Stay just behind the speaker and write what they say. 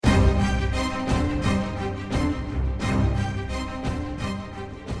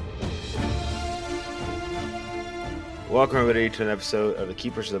Welcome everybody to an episode of the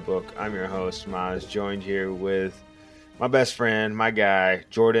Keepers of the Book. I'm your host, Maz, joined here with my best friend, my guy,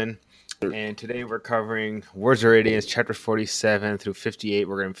 Jordan. And today we're covering Words of Radiance, chapter 47 through 58.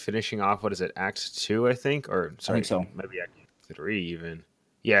 We're going to be finishing off, what is it, Act 2, I think? Or, sorry, I think so. Maybe Act 3 even.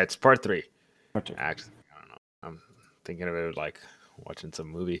 Yeah, it's part 3. Part 2. Act, I don't know. I'm thinking of it like watching some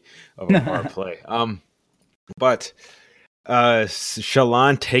movie of a part play. But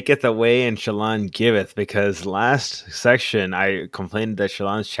Shallan taketh away and Shallan giveth, because last section I complained that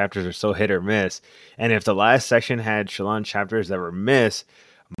Shallan's chapters are so hit or miss, and if the last section had Shallan chapters that were miss,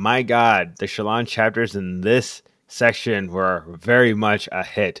 my God, the Shallan chapters in this section were very much a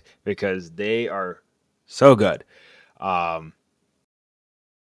hit because they are so good. And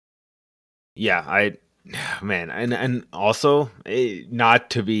also not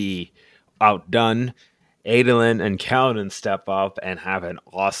to be outdone, Adolin and Kaladin step up and have an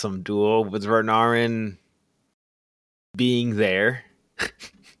awesome duel with Renarin being there.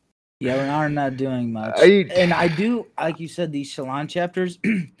 Yeah, Renarin not doing much. And I do, like you said, these Shallan chapters,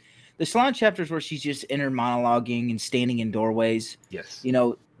 the Shallan chapters where she's just inner monologuing and standing in doorways. Yes. You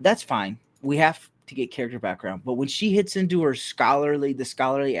know, that's fine. We have to get character background. But when she hits into the scholarly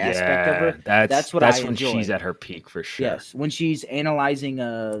aspect of her, that's what I enjoy. When she's at her peak for sure. Yes, when she's analyzing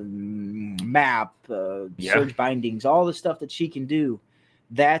a map, surge bindings, all the stuff that she can do,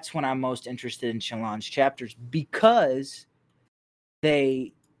 that's when I'm most interested in Shallan's chapters, because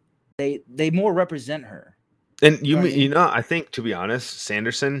they more represent her. And you know, I think, to be honest,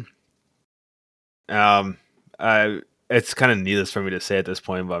 Sanderson, it's kind of needless for me to say at this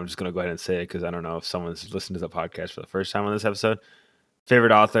point, but I'm just going to go ahead and say it because I don't know if someone's listened to the podcast for the first time on this episode.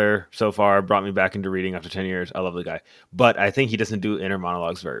 Favorite author so far, brought me back into reading after 10 years. I love the guy. But I think he doesn't do inner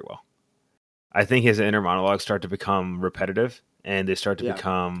monologues very well. I think his inner monologues start to become repetitive, and they start to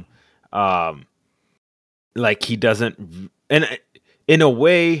become like he doesn't... And in a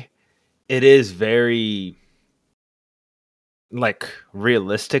way, it is very like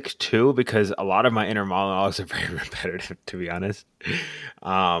realistic too, because a lot of my inner monologues are very repetitive, to be honest.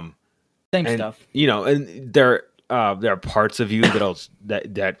 Same stuff, you know, and there are parts of you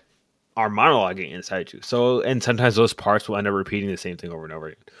that are monologuing inside you. So, and sometimes those parts will end up repeating the same thing over and over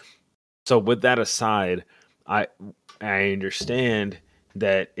again. So, with that aside, I understand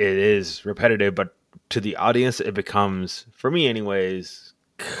that it is repetitive, but to the audience, it becomes, for me, anyways,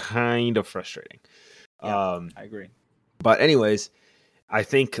 kind of frustrating. Yeah, I agree. But anyways, I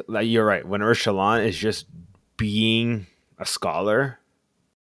think that you're right. When Shallan is just being a scholar,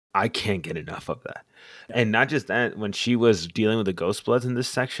 I can't get enough of that. Yeah. And not just that, when she was dealing with the Ghost Bloods in this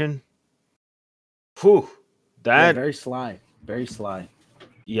section, very sly.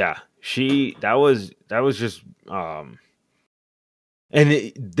 Yeah, that was just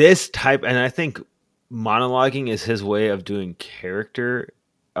this type, and I think monologuing is his way of doing character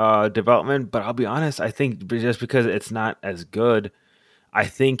development, but I'll be honest, I think just because it's not as good, I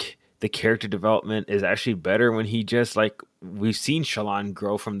think the character development is actually better when he just, like, we've seen Shallan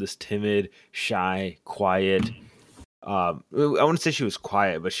grow from this timid, shy, quiet, I wouldn't say she was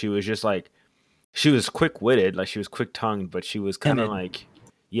quiet, but she was just like, she was quick-witted, like she was quick-tongued, but she was kind of like,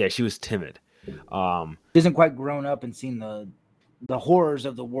 she was timid. She hasn't quite grown up and seen the horrors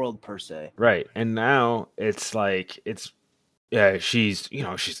of the world per se. Right. And now it's like, she's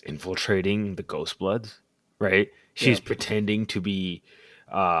infiltrating the Ghost Bloods, right? She's pretending to be,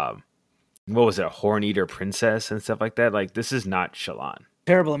 what was it, a Horn-Eater princess and stuff like that. Like, this is not Shallan.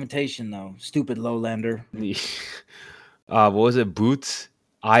 Terrible imitation, though. Stupid lowlander. What was it, Boots?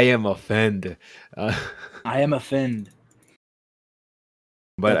 I am offend. I am offend.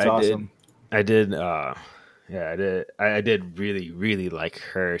 But that's awesome. I did really, really like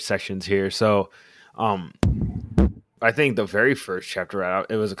her sections here. So, I think the very first chapter,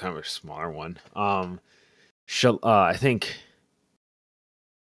 it was a kind of a smaller one. I think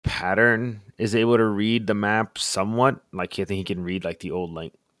Pattern is able to read the map somewhat. Like, I think he can read like the old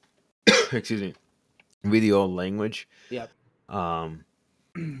excuse me, read the old language. Yep.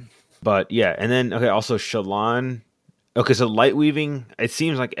 But yeah, and then also Shallan. Okay, so light weaving. It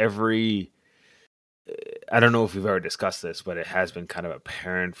seems like I don't know if we've ever discussed this, but it has been kind of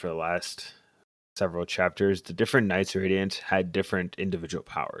apparent for the last several chapters. The different Knights of Radiance had different individual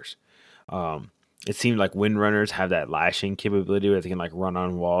powers. It seemed like Windrunners have that lashing capability where they can like run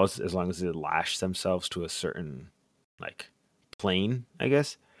on walls as long as they lash themselves to a certain like plane, I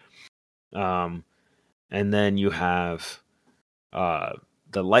guess. And then you have the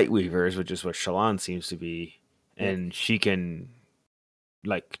Light Weavers, which is what Shallan seems to be, and she can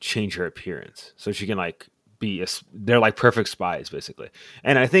like change her appearance, so she can like they're like perfect spies basically.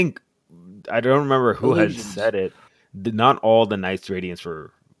 And I think, I don't remember who had said it, not all the Knights Radiance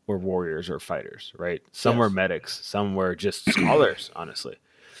were warriors or fighters, right? Some were Yes. medics, some were just scholars, honestly.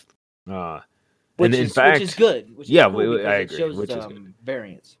 And Which in is fact, good. Which is yeah, cool I because it agree, shows which is good.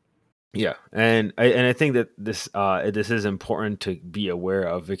 variance. Yeah, and I think that this is important to be aware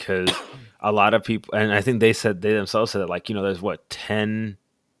of because a lot of people, and I think they themselves said that, like, there's what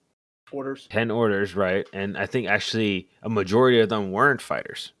orders, 10 orders, right? And I think actually a majority of them weren't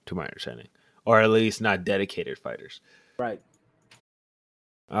fighters, to my understanding, or at least not dedicated fighters. right?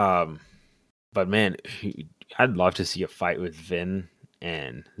 But man, I'd love to see a fight with Vin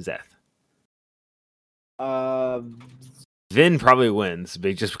and Zeth. Vin probably wins,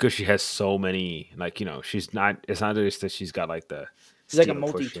 but just because she has so many, like, she's not. It's not just that she's got like the. She's like a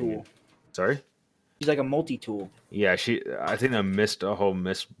multi-tool. Sorry. She's like a multi-tool. Yeah, I think the whole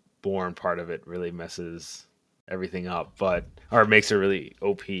Mistborn part of it really messes everything up, or makes her really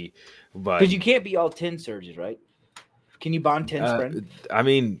OP. But because you can't be all 10 surges, right? Can you bond 10 spread? I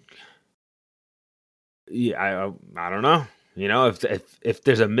mean, yeah, I don't know. If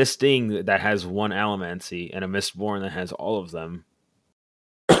there's a Misting that has one Allomancy and a Mistborn that has all of them,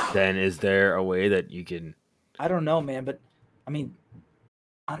 then is there a way that you can? I don't know, man, but I mean,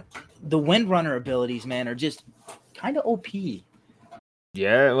 the Windrunner abilities, man, are just kind of OP.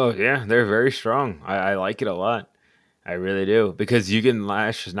 Yeah, well, yeah, they're very strong. I like it a lot. I really do, because you can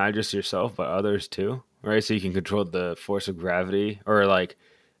lash not just yourself but others too, right? So you can control the force of gravity, or like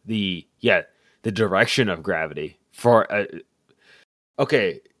the direction of gravity for.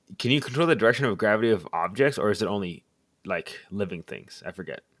 Okay, can you control the direction of gravity of objects, or is it only like living things? I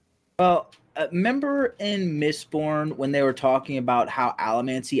forget. Well, remember in Mistborn when they were talking about how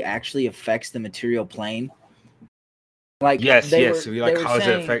allomancy actually affects the material plane? Like yes. So how is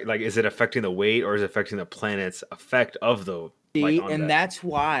it affect? Like, is it affecting the weight, or is it affecting the planet's effect of the? And that's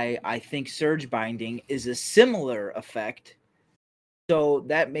why I think surge binding is a similar effect. So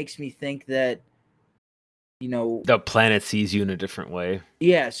that makes me think that the planet sees you in a different way.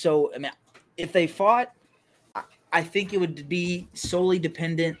 Yeah. So I mean, if they fought, I think it would be solely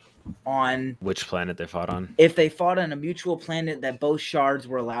dependent on which planet they fought on. If they fought on a mutual planet that both shards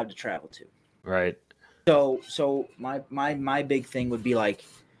were allowed to travel to. Right. So my big thing would be like,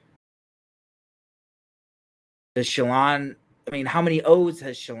 does Shallan? I mean, how many oaths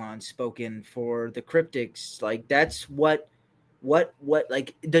has Shallan spoken for the cryptics? Like, that's what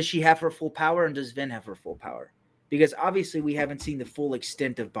like, does she have her full power, and does Vin have her full power? Because obviously we haven't seen the full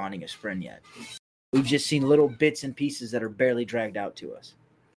extent of bonding a Spren yet. We've just seen little bits and pieces that are barely dragged out to us.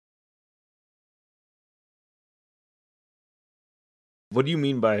 What do you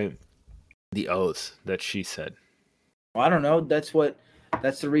mean by the oaths that she said? Well, I don't know. That's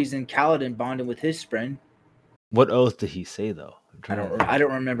the reason Kaladin bonded with his Spren. What oath did he say though? I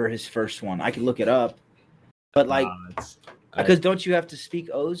don't remember his first one. I could look it up. But like, because don't you have to speak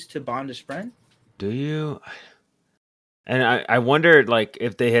oaths to bond a Spren? Do you? And I wondered, like,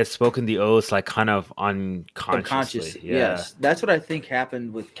 if they had spoken the oaths, like, kind of unconsciously. Yeah. Yes, that's what I think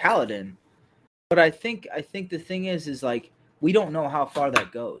happened with Kaladin. But I think the thing is like, we don't know how far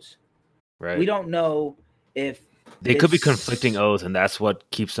that goes. Right. We don't know if they could be conflicting oaths, and that's what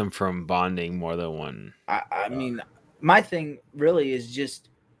keeps them from bonding more than one. I mean, my thing really is just,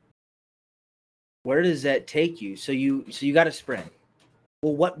 where does that take you? So you got a Spren.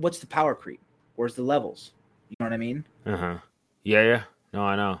 Well, what's the power creep? Where's the levels? You know what I mean? Yeah. No,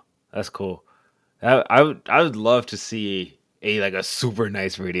 I know. That's cool. I would love to see a super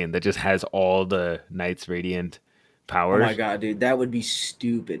Knights Radiant that just has all the Knights Radiant powers. Oh my god, dude, that would be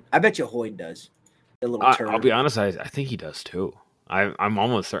stupid. I bet you Hoyd does. The little turd. I'll be honest, I think he does too. I'm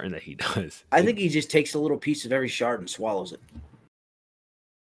almost certain that he does. I think he just takes a little piece of every shard and swallows it.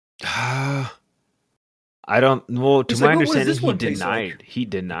 I don't. Well, to my understanding, he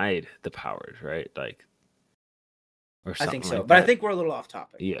denied the powers, right? Like, or something. I think so, like, but I think we're a little off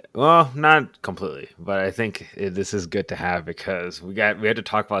topic. Yeah, well, not completely, but I think this is good to have because we had to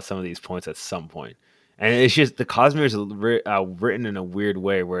talk about some of these points at some point, and it's just the Cosmere is written in a weird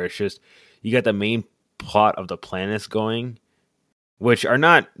way where it's just you got the main plot of the planets going, which are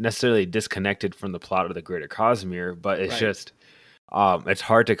not necessarily disconnected from the plot of the greater Cosmere, but it's just it's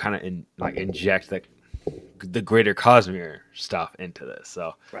hard to kind of inject the greater Cosmere stuff into this.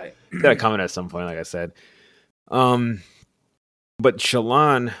 So gotta comment at some point, like I said. But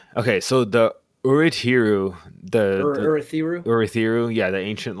Shallan, okay, so the Urithiru, Urithiru, yeah, the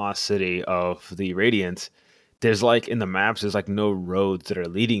ancient lost city of the Radiance, there's like in the maps, there's like no roads that are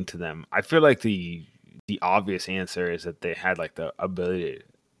leading to them. I feel like the obvious answer is that they had like the ability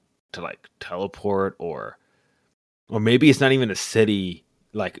to like teleport, or maybe it's not even a city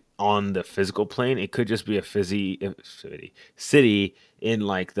like on the physical plane. It could just be a city in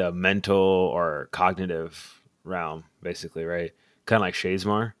like the mental or cognitive realm, basically, right? Kind of like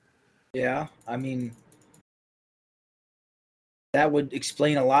Shadesmar. Yeah, I mean, that would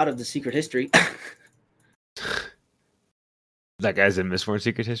explain a lot of the secret history. Like as in Mistborn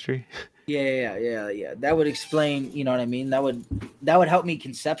Secret History. Yeah. That would explain, you know what I mean? That would help me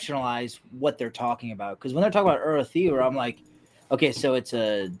conceptualize what they're talking about. Because when they're talking about Earththeater, I'm like, okay, so it's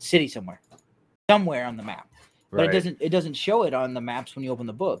a city somewhere on the map. But Right. it doesn't show it on the maps when you open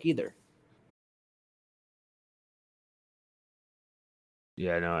the book either.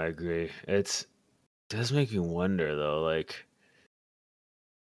 Yeah, no, I agree. It does make you wonder though, like,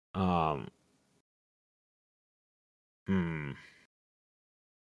 um, hmm.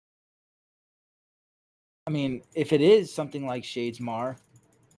 I mean, if it is something like Shadesmar,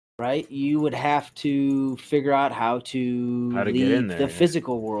 right, you would have to figure out how to How to get in leave the there, yeah.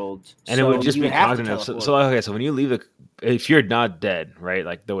 physical world. And it would So just you be would have to cognitive. teleport. So okay, so when you leave if you're not dead, right,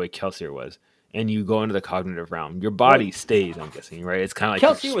 like the way Kelsier was, and you go into the cognitive realm, your body Well, stays. I'm guessing, right? It's kind of like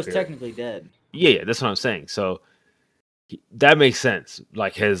your Kelsier was spirit. technically dead. Yeah, that's what I'm saying. So that makes sense.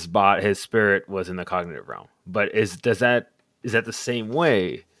 Like his spirit was in the cognitive realm. But is that the same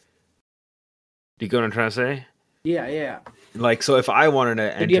way? Do you get what I'm trying to say? Yeah. Like, so if I wanted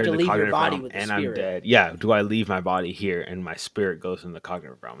to So do you have enter to the leave your cognitive body realm with the and I'm spirit? dead, yeah, do I leave my body here and my spirit goes in the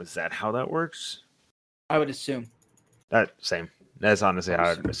cognitive realm? Is that how that works? I would assume. That same. That's honestly how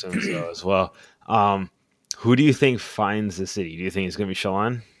I'd assume so as well. Um, who do you think finds the city? Do you think it's gonna be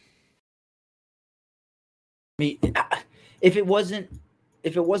Shallan? I mean, if it wasn't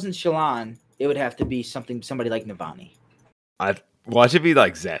Shallan, it would have to be somebody like Navani. I'd watch it be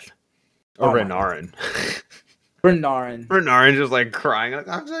like Zeth or Oh my Renarin. Renarin. Renarin just like crying, like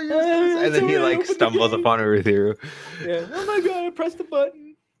I'm so useless, and then he like stumbles upon Urithiru. Yeah. Oh my god! I pressed the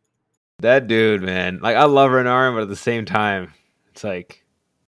button. That dude, man. Like I love Renarin, but at the same time, it's like,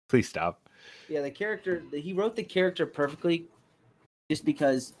 please stop. Yeah, he wrote the character perfectly, just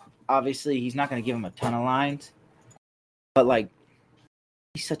because obviously he's not going to give him a ton of lines, but like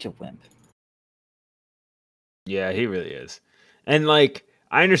he's such a wimp. Yeah, he really is. And like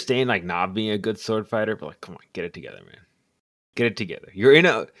I understand like not being a good sword fighter, but like come on, get it together, man. Get it together. You're in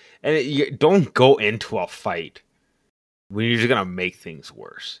you don't go into a fight when you're just gonna make things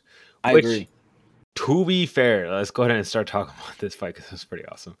worse. I Which, agree. to be fair, let's go ahead and start talking about this fight because it's pretty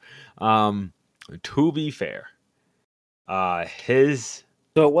awesome. To be fair, his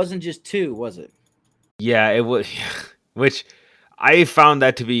So it wasn't just two, was it? yeah, it was, which I found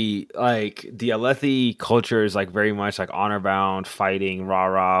that to be like the Alethi culture is like very much like honor bound, fighting, rah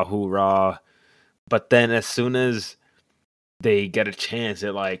rah, hoorah. But then as soon as they get a chance,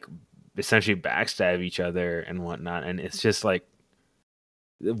 it like essentially backstab each other and whatnot, and it's just like,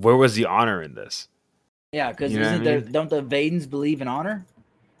 where was the honor in this? Yeah, because You know what I isn't there? mean? Don't the Vadens believe in honor,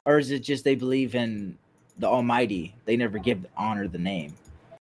 or is it just they believe in the Almighty? They never give honor the name.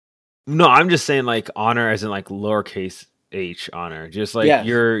 No, I'm just saying like honor as in like lowercase h honor. Just like Yes.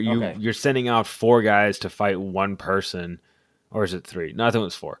 Okay. you're sending out 4 guys to fight one person, or is it 3? No, I think it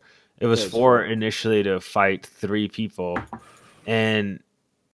was 4. It was It was 4 4. initially to fight 3 people, and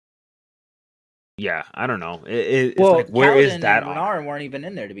yeah, I don't know. It's like, where is Kaladin that and honor? Renarin weren't even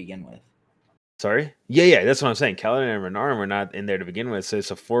in there to begin with. Sorry? Yeah, that's what I'm saying. Kaladin and Renarin were not in there to begin with, so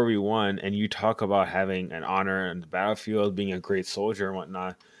it's a 4v1, and you talk about having an honor on the battlefield, being a great soldier and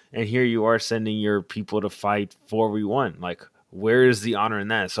whatnot, and here you are sending your people to fight 4v1. Like, where is the honor in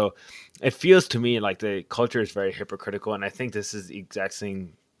that? So it feels to me like the culture is very hypocritical, and I think this is the exact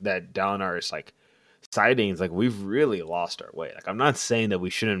thing that Dalinar is like sightings. Like, we've really lost our way. Like, I'm not saying that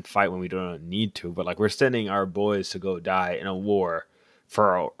we shouldn't fight when we don't need to, but like, we're sending our boys to go die in a war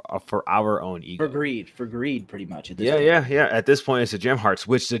for our own ego. For greed, pretty much at this point. Yeah. At this point, it's the gem hearts.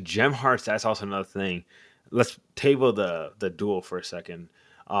 Which the gem hearts, that's also another thing. Let's table the duel for a second.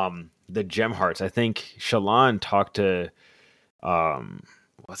 The gem hearts. I think Shallan talked to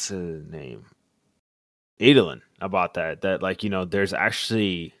what's his name, Adolin, about that. That like there's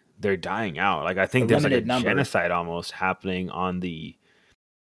actually they're dying out. Like I think A there's like a limited number. genocide almost happening on the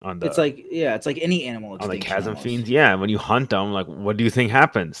It's like any animal on the extinction chasm almost. fiends. Yeah, when you hunt them, like what do you think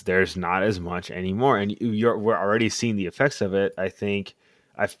happens? There's not as much anymore, and we're already seeing the effects of it. I think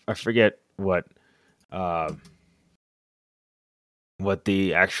I forget uh, what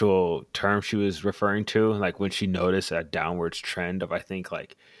the actual term she was referring to, like when she noticed a downwards trend of, I think,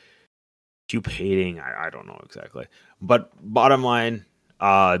 like cube hating. I don't know exactly, but bottom line, they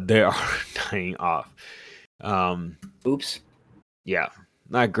are dying off. Oops. Yeah,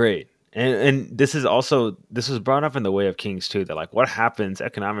 not great. And this was brought up in the Way of Kings too, that like what happens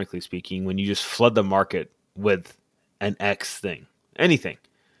economically speaking when you just flood the market with an X thing, anything.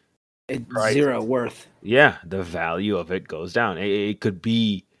 It's zero worth. Yeah, the value of it goes down. It could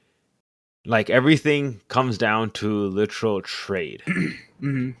be like everything comes down to literal trade.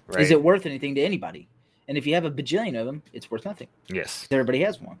 Mm-hmm. Right? Is it worth anything to anybody? And if you have a bajillion of them, it's worth nothing. Yes. Everybody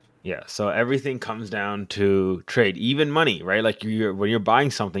has one. Yeah. So everything comes down to trade, even money, right? Like when you're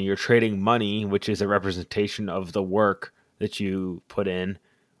buying something, you're trading money, which is a representation of the work that you put in,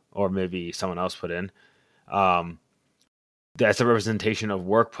 or maybe someone else put in. That's a representation of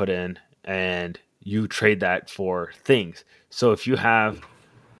work put in, and you trade that for things. So if you have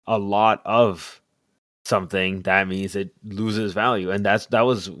a lot of something, that means it loses value, and that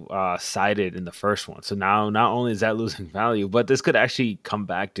was cited in the first one. So now not only is that losing value, but this could actually come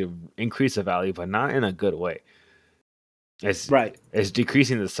back to increase the value, but not in a good way. It's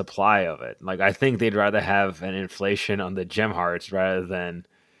decreasing the supply of it. Like I think they'd rather have an inflation on the gem hearts rather than,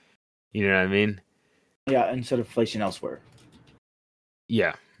 you know what I mean? Yeah, instead of inflation elsewhere.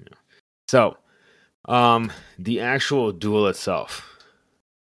 Yeah. So, the actual duel itself.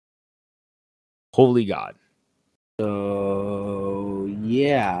 Holy God. So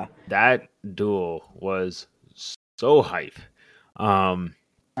yeah, That duel was so hype. And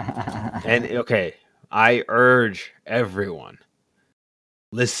okay, I urge everyone,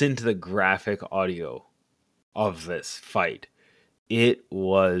 listen to the graphic audio of this fight. It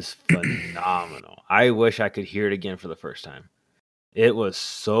was phenomenal. I wish I could hear it again for the first time. It was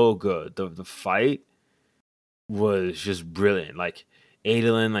so good. The fight was just brilliant. Like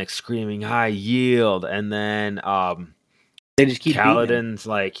Adolin like screaming, "I yield," and then they just keep Kaladin's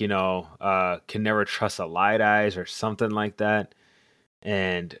like, can never trust a light eyes or something like that.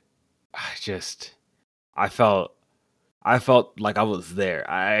 And I felt like I was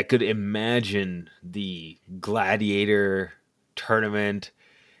there. I could imagine the gladiator tournament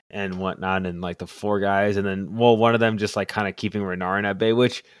and whatnot, and like the four guys, and then one of them just like kind of keeping Renarin at bay,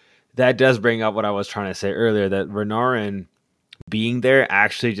 which that does bring up what I was trying to say earlier, that Renarin being there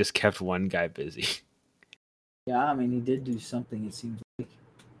actually just kept one guy busy. Yeah, I mean he did do something, it seems like.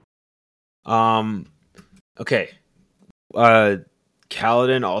 Okay.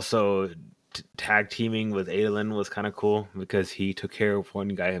 Kaladin also tag teaming with Adolin was kind of cool because he took care of one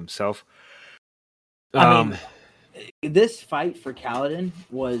guy himself. I mean, this fight for Kaladin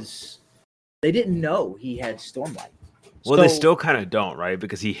was, they didn't know he had Stormlight. Well, they still kind of don't, right?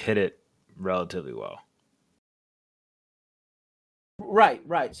 Because he hit it relatively well.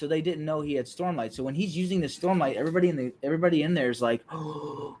 Right. So they didn't know he had Stormlight. So when he's using the Stormlight, everybody in there is like,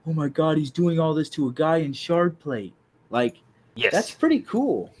 oh my God, he's doing all this to a guy in Shard Plate. Like, yes, that's pretty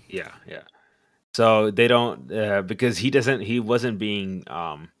cool. Yeah. So they don't because he wasn't being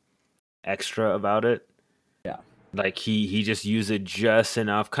extra about it. Yeah. Like he just used it just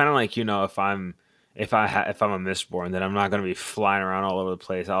enough, kind of like if I'm a Mistborn, then I'm not going to be flying around all over the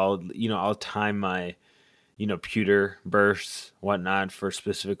place. I'll time my pewter bursts, whatnot, for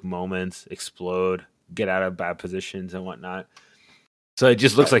specific moments, explode, get out of bad positions and whatnot. So it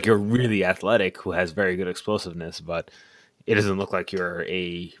just looks like you're really athletic who has very good explosiveness, but it doesn't look like you're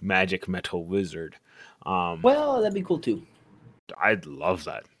a magic metal wizard. Well, that'd be cool too. I'd love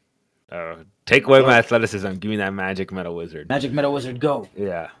that. Take away my athleticism, give me that magic metal wizard. Magic metal wizard, go.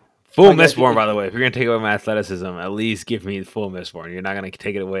 Yeah. Full Mistborn, by the way. If you're going to take away my athleticism, at least give me full Mistborn. You're not going to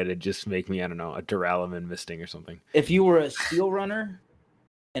take it away to just make me, I don't know, a Duralumin misting or something. If you were a steel runner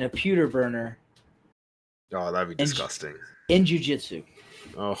and a pewter burner. Oh, that'd be disgusting. In Jiu-Jitsu.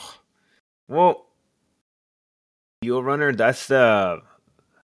 Oh. Well, steel runner, that's the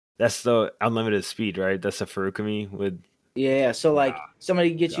unlimited speed, right? That's the Furukami with... Yeah, so like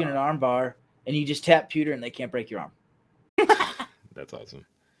somebody gets you in an arm bar and you just tap pewter and they can't break your arm. That's awesome.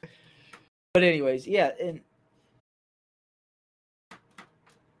 But anyways, yeah, and I'm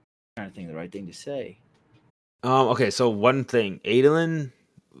trying to think of the right thing to say. Okay, so one thing, Adolin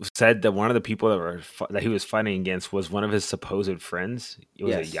said that one of the people that he was fighting against was one of his supposed friends. It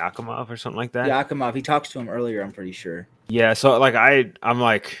was a Yakimov or something like that. Yakimov, he talks to him earlier, I'm pretty sure. Yeah, so like I'm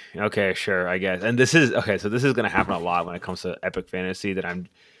like, okay, sure, I guess. And this is okay, so this is gonna happen a lot when it comes to epic fantasy that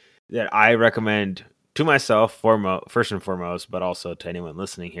I recommend to myself first and foremost, but also to anyone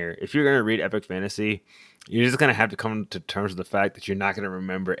listening here. If you're gonna read epic fantasy, you're just gonna have to come to terms with the fact that you're not gonna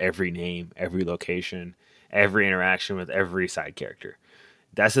remember every name, every location, every interaction with every side character.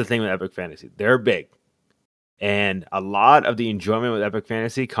 That's the thing with epic fantasy. They're big. And a lot of the enjoyment with epic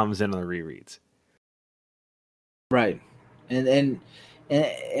fantasy comes in on the rereads. Right. And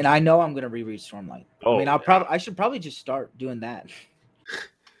I know I'm gonna reread Stormlight. I mean, I should probably just start doing that.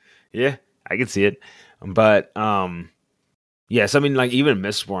 Yeah, I can see it. But yes, I mean, like even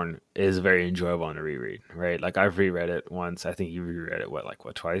Mistborn is very enjoyable on a reread, right? Like I've reread it once. I think you reread it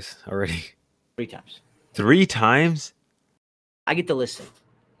what twice already? 3 times. 3 times? I get to listen.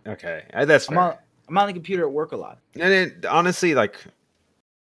 Okay, that's fair. I'm on the computer at work a lot. And it, honestly, like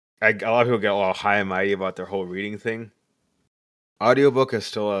a lot of people get all high and mighty about their whole reading thing. Audiobook is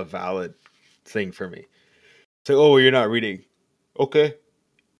still a valid thing for me. It's like, oh, well, you're not reading. Okay.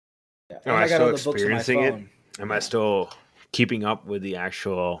 Yeah. Am And I I got still all the books on my experiencing it? phone. Am I still keeping up with the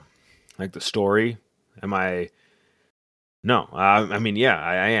actual, like the story? Am I? No. I mean, yeah,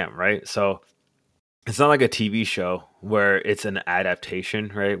 I am, right? So it's not like a TV show where it's an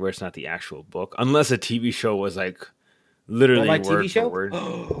adaptation, right? Where it's not the actual book. Unless a TV show was like literally My TV word for show? word.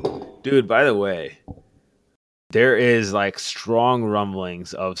 Dude, by the way, there is like strong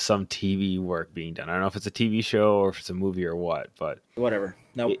rumblings of some TV work being done. I don't know if it's a TV show or if it's a movie or what, but Whatever.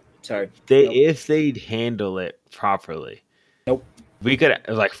 Nope. Sorry. if they'd handle it properly, Nope. we could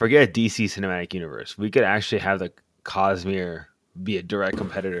like forget DC Cinematic Universe. We could actually have the Cosmere be a direct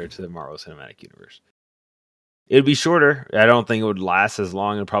competitor to the Marvel Cinematic Universe. It'd be shorter. I don't think it would last as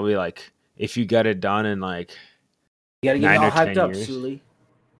long. It'd probably like if you got it done in like You gotta get me 9 all or 10 hyped up, years. Sully.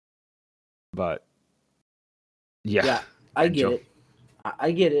 But yeah, I get it.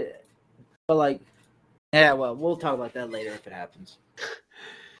 I get it. But like, yeah, well, we'll talk about that later if it happens.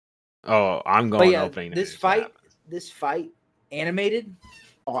 Oh, I'm But going yeah, opening. this fight, animated,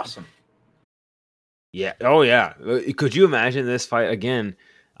 awesome. Yeah. Oh yeah. Could you imagine this fight again?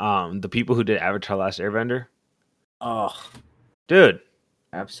 The people who did Avatar: Last Airbender. Oh, dude,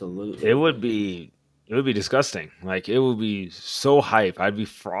 absolutely. it would be disgusting. Like it would be so hype. I'd be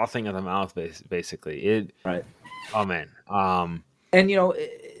frothing at the mouth, basically. Right. Oh man. And you know,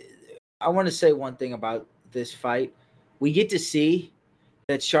 I want to say one thing about this fight. We get to see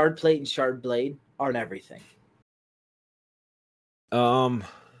that Shard Plate and Shard Blade aren't everything.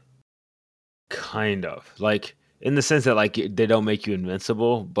 Kind of like in the sense that like they don't make you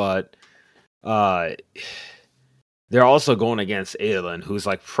invincible, but they're also going against Adolin, who's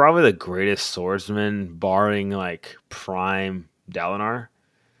like probably the greatest swordsman, barring like Prime Dalinar,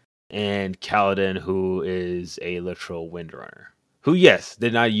 and Kaladin, who is a literal windrunner. Who, yes,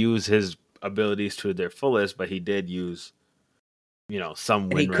 did not use his abilities to their fullest, but he did use, some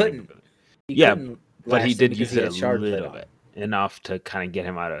windrunning ability. Yeah, but he did use it a little bit, enough to kind of get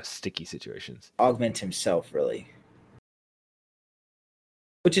him out of sticky situations. Augment himself, really.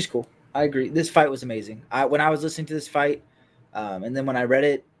 Which is cool. I agree. This fight was amazing. When I was listening to this fight, and then when I read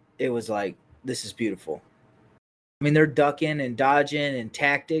it, it was like, this is beautiful. I mean, they're ducking and dodging and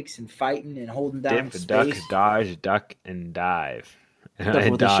tactics and fighting and holding down Dip, space. duck, dodge, duck, and dive. But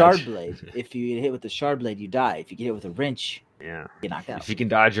with the Shard Blade, if you get hit with the Shard Blade, you die. If you get hit with a wrench, yeah, you get knocked out. If you can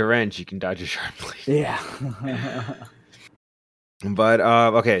dodge a wrench, you can dodge a Shard Blade. Yeah. But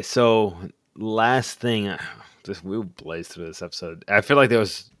okay, so last thing, we'll blaze through this episode. I feel like there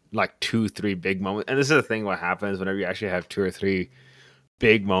was like 2-3 big moments, and this is the thing. What happens whenever you actually have 2 or 3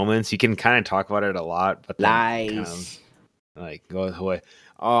 big moments, you can kind of talk about it a lot, but then kind of like go away.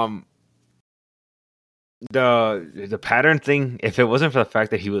 The pattern thing. If it wasn't for the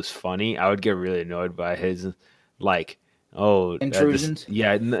fact that he was funny, I would get really annoyed by his like, intrusions.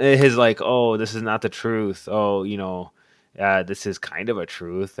 His like, oh, this is not the truth. Oh, this is kind of a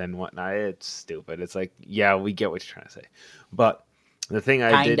truth and whatnot. It's stupid. It's like, yeah, we get what you're trying to say, but the thing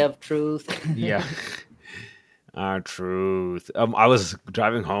I did, kind of truth. Yeah. Truth. I was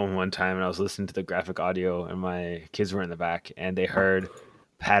driving home one time and I was listening to the graphic audio, and my kids were in the back and they heard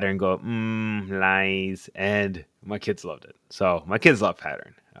Pattern go, lies, and my kids loved it. So my kids love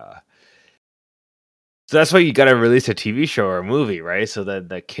Pattern. So that's why you got to release a TV show or a movie, right? So that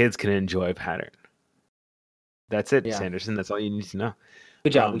the kids can enjoy Pattern. That's it, Sanderson. That's all you need to know.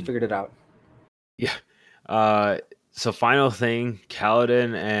 Good job. We figured it out. Yeah. So final thing,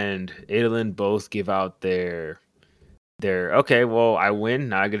 Kaladin and Adolin both give out their okay, well, I win.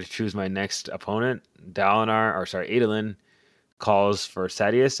 Now I get to choose my next opponent. Adolin calls for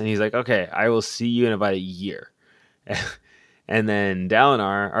Sadeas, and he's like, okay, I will see you in about a year. And then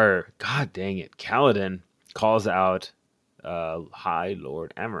Kaladin calls out High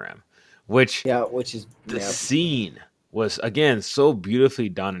Lord Amaram, which is the scene was, again, so beautifully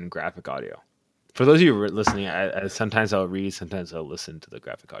done in graphic audio. For those of you listening, I sometimes I'll read, sometimes I'll listen to the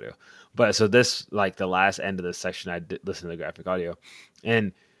graphic audio. But so this, like the last end of this section, I did listen to the graphic audio.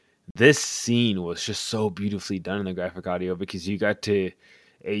 And this scene was just so beautifully done in the graphic audio because you got to,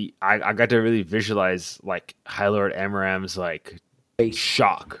 I got to really visualize like High Lord Amaram's like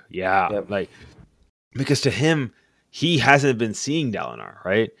shock. Yeah. Like, because to him, he hasn't been seeing Dalinar,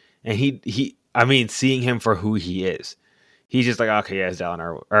 right? and I mean, seeing him for who he is, he's just like, okay, yeah, it's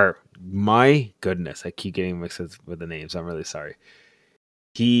Dalinar. Or my goodness, I keep getting mixed with the names. I'm really sorry.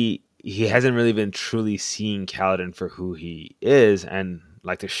 He hasn't really been truly seeing Kaladin for who he is and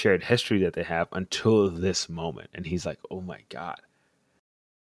like the shared history that they have until this moment, and he's like, oh my god,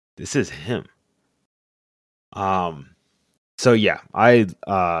 this is him. So yeah, I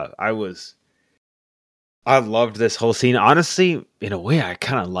loved this whole scene. Honestly, in a way, I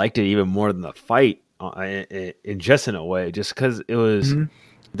kind of liked it even more than the fight. In just in a way, just because it was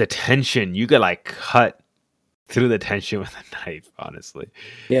the tension. You could like cut through the tension with a knife. Honestly,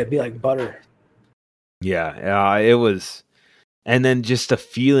 yeah, it'd be like butter. Yeah, it was, and then just the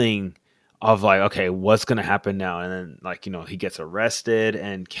feeling of like, okay, what's gonna happen now? And then like he gets arrested,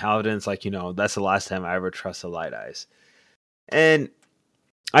 and Kaladin's like, that's the last time I ever trust the Light Eyes, and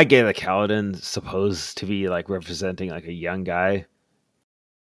I get that Kaladin's supposed to be like representing like a young guy,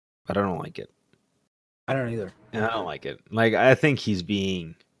 but I don't like it. I don't either. And I don't like it. Like I think he's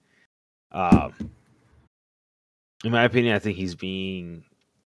being, um, in my opinion, I think he's being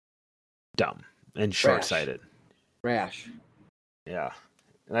dumb and short-sighted, rash. Yeah,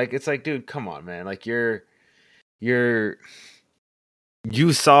 like it's like, dude, come on, man. Like you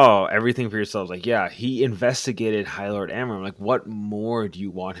saw everything for yourself. Like, yeah, he investigated High Lord Amram. Like, what more do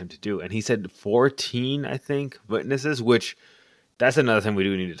you want him to do? And he said 14, I think, witnesses. Which that's another thing we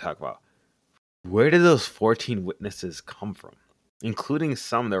do need to talk about. Where did those 14 witnesses come from? Including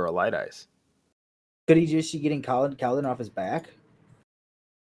some that were Light Eyes. Could he just be getting Kaladin off his back?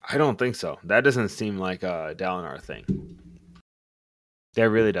 I don't think so. That doesn't seem like a Dalinar thing.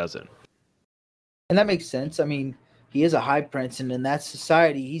 That really doesn't. And that makes sense. I mean, he is a high prince, and in that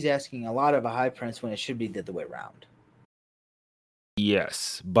society, he's asking a lot of a high prince when it should be the other way around.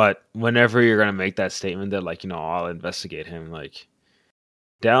 Yes, but whenever you're gonna make that statement that like I'll investigate him, like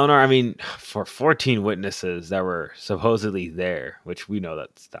Dalinar, I mean, for 14 witnesses that were supposedly there, which we know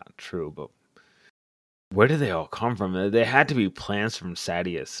that's not true, but where did they all come from? They had to be plans from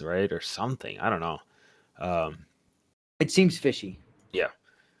Sadeas, right, or something. I don't know. It seems fishy. Yeah.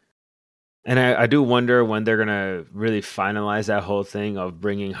 And I do wonder when they're gonna really finalize that whole thing of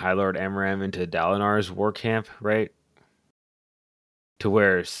bringing High Lord Amram into Dalinar's war camp, right? To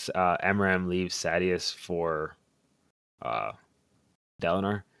where Amram leaves Sadeas for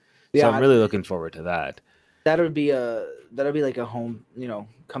Dalinar. Yeah, so I'm really looking forward to that. That'll be like a home,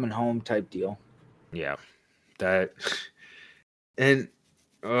 coming home type deal. Yeah, that and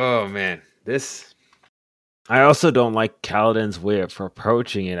oh man, this. I also don't like Kaladin's way of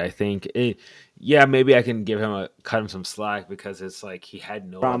approaching it. I think maybe I can cut him some slack because it's like he had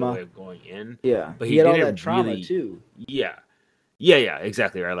no other way of going in. Yeah, but he had all that trauma too. Yeah,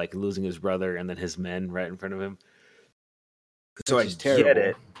 exactly right. Like losing his brother and then his men right in front of him. So I get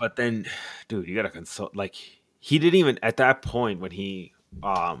it, but then, dude, you gotta consult. Like he didn't even at that point when he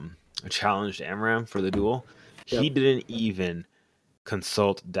challenged Amram for the duel, he didn't even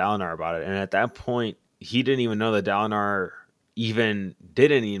consult Dalinar about it, and at that point, he didn't even know that Dalinar even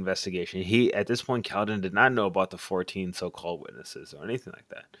did any investigation. At this point, Kaladin did not know about the 14 so-called witnesses or anything like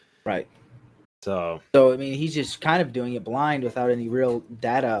that. Right. So I mean, he's just kind of doing it blind without any real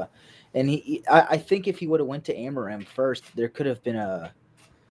data. And I think if he would have went to Amram first, there could have been a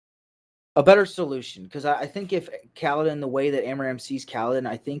better solution. Because I think if Kaladin, the way that Amram sees Kaladin,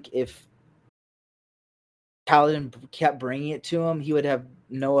 I think if Kaladin kept bringing it to him, he would have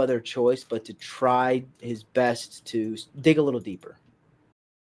no other choice but to try his best to dig a little deeper.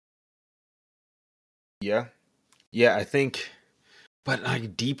 Yeah, I think, but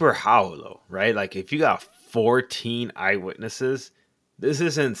like deeper how though, right? Like if you got 14 eyewitnesses, this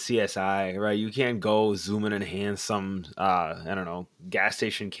isn't CSI, right? You can't go zoom in and enhance some, I don't know, gas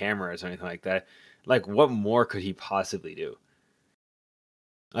station cameras or anything like that. Like, what more could he possibly do?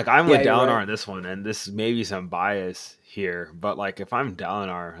 Like, I'm with Dalinar on this one, and this may be some bias here, but like, if I'm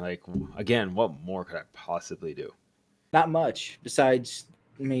Dalinar, like, again, what more could I possibly do? Not much, besides,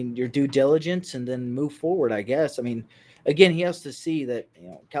 I mean, your due diligence and then move forward, I guess. I mean, again, he has to see that,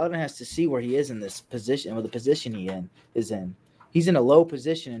 Kaladin has to see where he is in this position, or the position he is in. He's in a low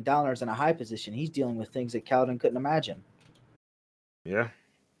position, and Dalinar's in a high position. He's dealing with things that Kaladin couldn't imagine. Yeah.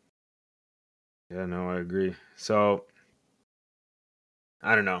 Yeah, no, I agree. So,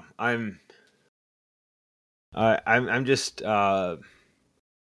 I don't know. I'm just I'm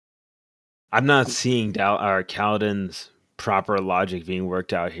not seeing Kaladin's proper logic being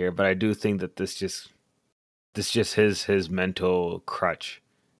worked out here, but I do think that this just his mental crutch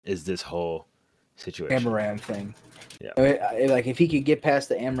is this whole situation. Amram thing. Yeah. Like if he could get past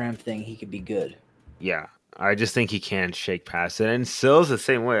the Amram thing, he could be good. Yeah. I just think he can't shake past it. And Sill's the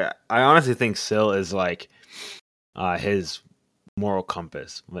same way. I honestly think Sill is like his moral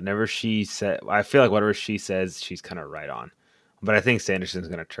compass. Whenever she said, I feel like whatever she says, she's kind of right on. But I think Sanderson's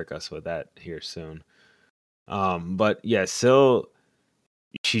going to trick us with that here soon. But yeah, Sill,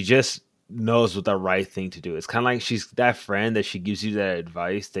 she just knows what the right thing to do. It's kind of like she's that friend that she gives you that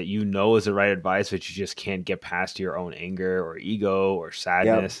advice that you know is the right advice, but you just can't get past your own anger or ego or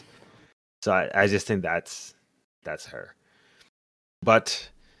sadness. Yep. So I just think that's her. But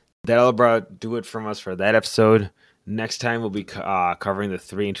that'll about do it from us for that episode. Next time we'll be covering the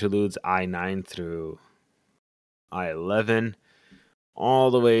 3 interludes, I-9 through I-11,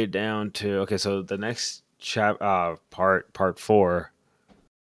 all the way down to, okay, so the next part 4,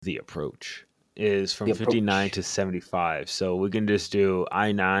 The Approach, is from 59 to 75. So we can just do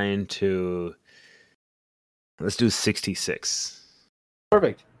I-9 to, let's do 66.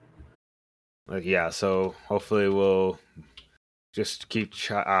 Perfect. Like, yeah, so hopefully we'll just keep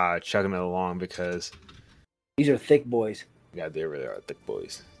chugging it along because these are thick boys. Yeah, they really are thick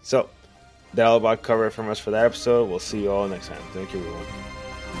boys. So that'll about cover it from us for that episode. We'll see you all next time. Thank you, everyone.